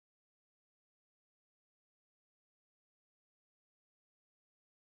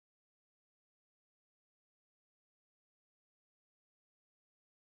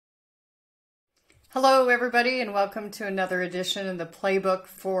Hello, everybody, and welcome to another edition of the Playbook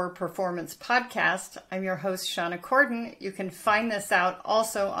for Performance podcast. I'm your host, Shauna Corden. You can find this out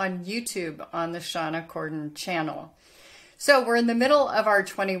also on YouTube on the Shauna Corden channel. So we're in the middle of our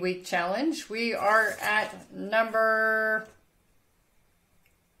 20-week challenge. We are at number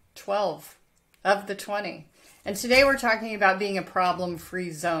 12 of the 20. And today we're talking about being a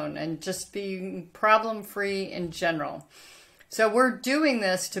problem-free zone and just being problem-free in general. So we're doing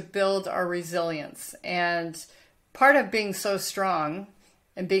this to build our resilience. And part of being so strong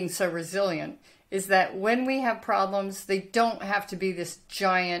and being so resilient is that when we have problems, they don't have to be this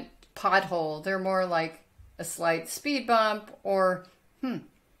giant pothole. They're more like a slight speed bump or,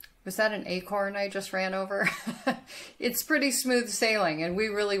 was that an acorn I just ran over? It's pretty smooth sailing, and we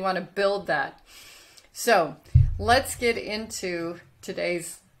really want to build that. So let's get into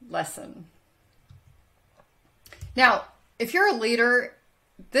today's lesson. Now, if you're a leader,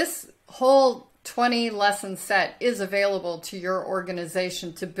 this whole 20 lesson set is available to your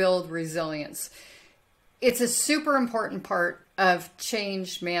organization to build resilience. It's a super important part of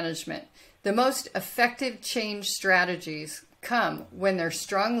change management. The most effective change strategies come when there's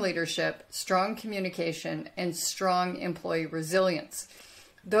strong leadership, strong communication, and strong employee resilience.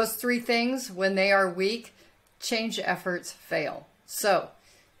 Those three things, when they are weak, change efforts fail. So,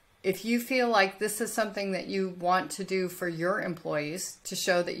 if you feel like this is something that you want to do for your employees to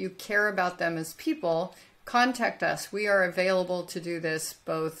show that you care about them as people, contact us. We are available to do this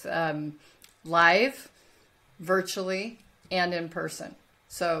both live, virtually, and in person.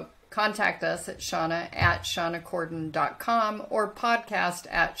 So contact us at shauna@shaunacorden.com or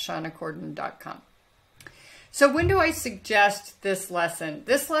podcast@shaunacorden.com. So when do I suggest this lesson?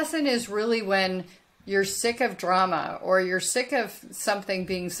 This lesson is really when you're sick of drama or you're sick of something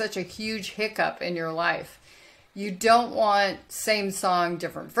being such a huge hiccup in your life. You don't want same song,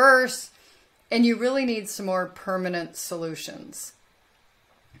 different verse, and you really need some more permanent solutions.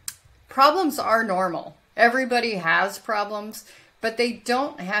 Problems are normal. Everybody has problems, but they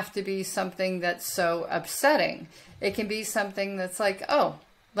don't have to be something that's so upsetting. It can be something that's like, oh,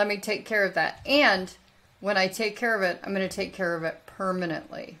 let me take care of that. And when I take care of it, I'm going to take care of it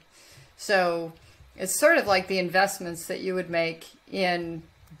permanently. So it's sort of like the investments that you would make in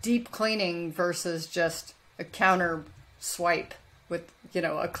deep cleaning versus just a counter swipe with,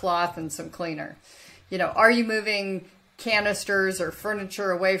 a cloth and some cleaner. Are you moving canisters or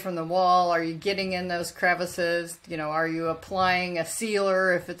furniture away from the wall? Are you getting in those crevices? Are you applying a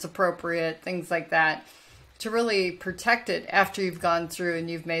sealer if it's appropriate? Things like that to really protect it after you've gone through and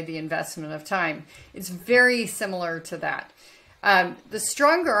you've made the investment of time. It's very similar to that. The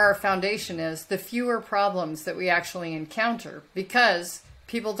stronger our foundation is, the fewer problems that we actually encounter because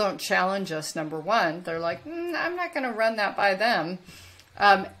people don't challenge us, number one. They're like, I'm not going to run that by them.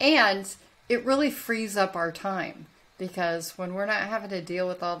 And it really frees up our time because when we're not having to deal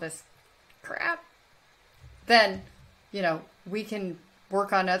with all this crap, then, we can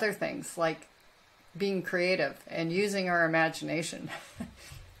work on other things like being creative and using our imagination,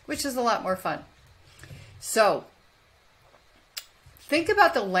 which is a lot more fun. So, think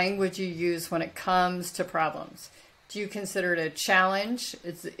about the language you use when it comes to problems. Do you consider it a challenge?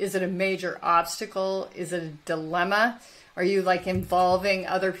 Is it a major obstacle? Is it a dilemma? Are you involving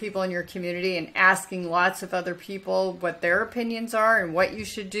other people in your community and asking lots of other people what their opinions are and what you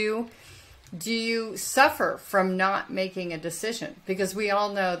should do? Do you suffer from not making a decision? Because we all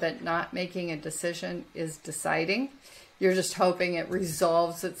know that not making a decision is deciding. You're just hoping it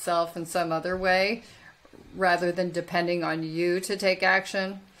resolves itself in some other way, rather than depending on you to take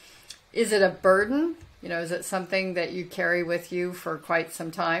action. Is it a burden? Is it something that you carry with you for quite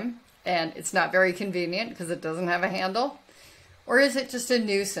some time and it's not very convenient because it doesn't have a handle? Or is it just a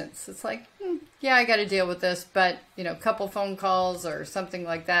nuisance? It's like, yeah, I got to deal with this, but, a couple phone calls or something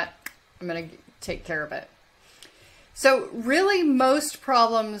like that, I'm going to take care of it. So really most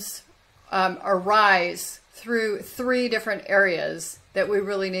problems arise through three different areas that we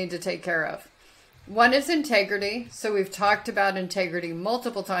really need to take care of. One is integrity. So we've talked about integrity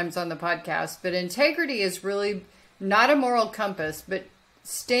multiple times on the podcast, but integrity is really not a moral compass, but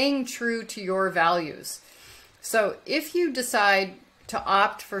staying true to your values. So if you decide to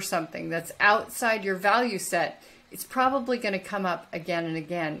opt for something that's outside your value set, it's probably going to come up again and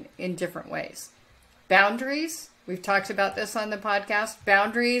again in different ways. Boundaries, we've talked about this on the podcast.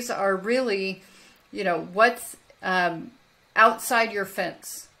 Boundaries are really, what's outside your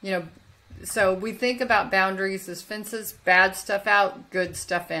fence. So we think about boundaries as fences, bad stuff out, good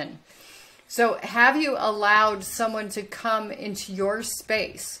stuff in. So have you allowed someone to come into your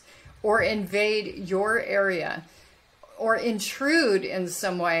space or invade your area or intrude in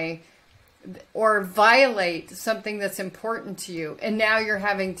some way or violate something that's important to you, and now you're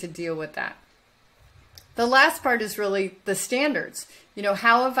having to deal with that. The last part is really the standards. You know,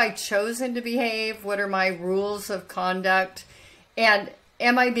 how have I chosen to behave? What are my rules of conduct? And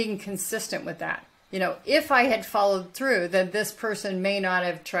am I being consistent with that? You know, if I had followed through, then this person may not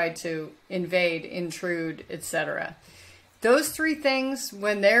have tried to invade, intrude, etc. Those three things,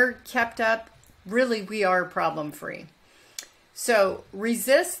 when they're kept up, really we are problem-free. So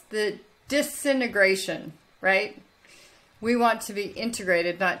resist the disintegration, right? We want to be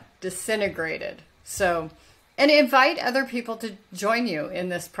integrated, not disintegrated. So, and invite other people to join you in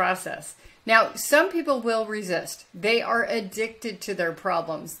this process. Now, some people will resist. They are addicted to their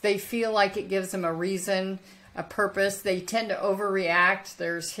problems. They feel like it gives them a reason, a purpose. They tend to overreact.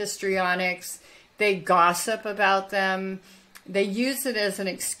 There's histrionics. They gossip about them. They use it as an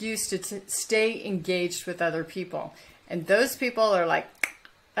excuse to stay engaged with other people. And those people are like,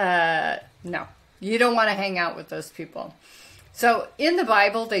 no, you don't want to hang out with those people. So in the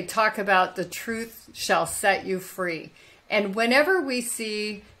Bible, they talk about the truth shall set you free. And whenever we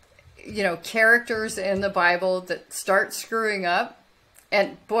see, you know, characters in the Bible that start screwing up,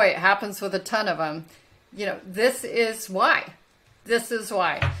 and boy, it happens with a ton of them, you know, this is why. This is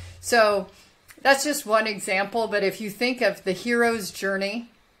why. So that's just one example. But if you think of the hero's journey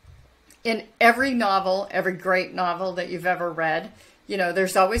in every novel, every great novel that you've ever read, you know,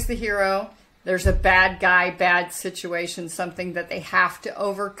 there's always the hero. There's a bad guy, bad situation, something that they have to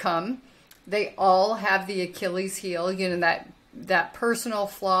overcome. They all have the Achilles heel, you know, that personal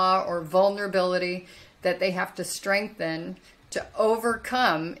flaw or vulnerability that they have to strengthen to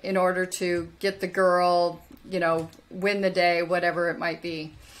overcome in order to get the girl, you know, win the day, whatever it might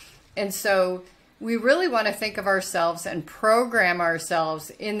be. And so we really want to think of ourselves and program ourselves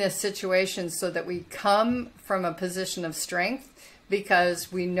in this situation so that we come from a position of strength,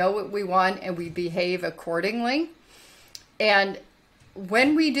 because we know what we want and we behave accordingly. And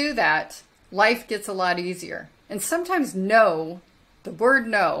when we do that, life gets a lot easier. And sometimes no, the word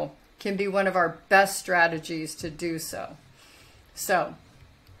no, can be one of our best strategies to do so. So,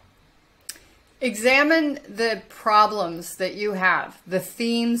 examine the problems that you have, the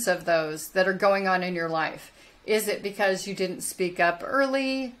themes of those that are going on in your life. Is it because you didn't speak up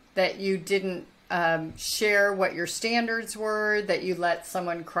early, that you didn't share what your standards were, that you let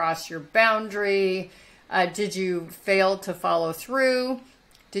someone cross your boundary? Did you fail to follow through?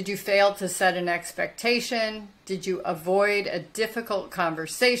 Did you fail to set an expectation? Did you avoid a difficult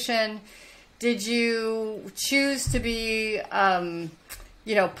conversation? Did you choose to be,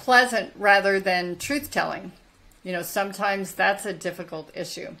 you know, pleasant rather than truth-telling? You know, sometimes that's a difficult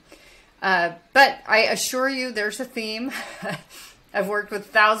issue. But I assure you there's a theme. I've worked with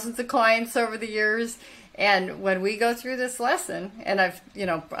thousands of clients over the years, and when we go through this lesson, and I've, you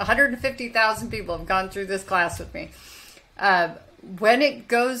know, 150,000 people have gone through this class with me. When it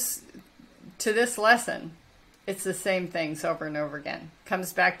goes to this lesson, it's the same things over and over again.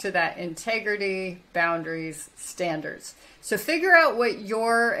 Comes back to that integrity, boundaries, standards. So figure out what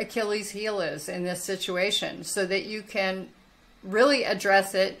your Achilles heel is in this situation so that you can really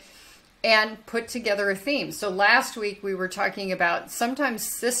address it and put together a theme. So last week we were talking about sometimes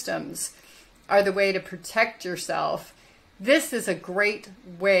systems are the way to protect yourself. This is a great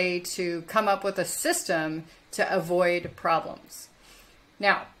way to come up with a system to avoid problems.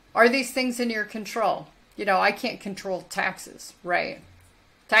 Now, are these things in your control? You know, I can't control taxes, right?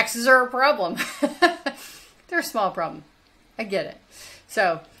 Taxes are a problem. They're a small problem. I get it.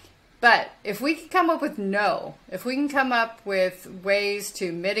 So, but if we can come up with no, if we can come up with ways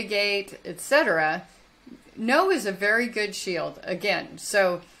to mitigate, etc., no is a very good shield. Again,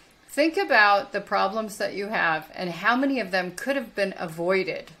 so think about the problems that you have and how many of them could have been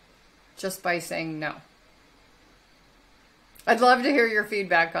avoided just by saying no. I'd love to hear your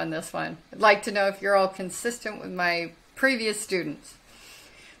feedback on this one. I'd like to know if you're all consistent with my previous students.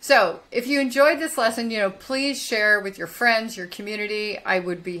 So if you enjoyed this lesson, you know, please share with your friends, your community. I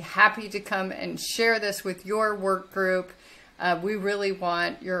would be happy to come and share this with your work group. We really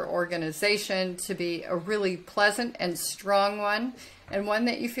want your organization to be a really pleasant and strong one, and one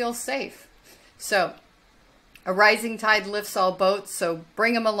that you feel safe. So a rising tide lifts all boats, so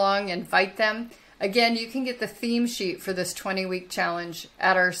bring them along, invite them. Again, you can get the theme sheet for this 20-week challenge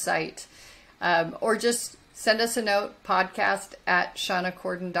at our site, or just send us a note,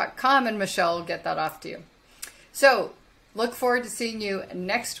 podcast@shaunacorden.com, and Michelle will get that off to you. So look forward to seeing you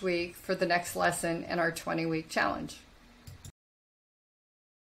next week for the next lesson in our 20-week challenge.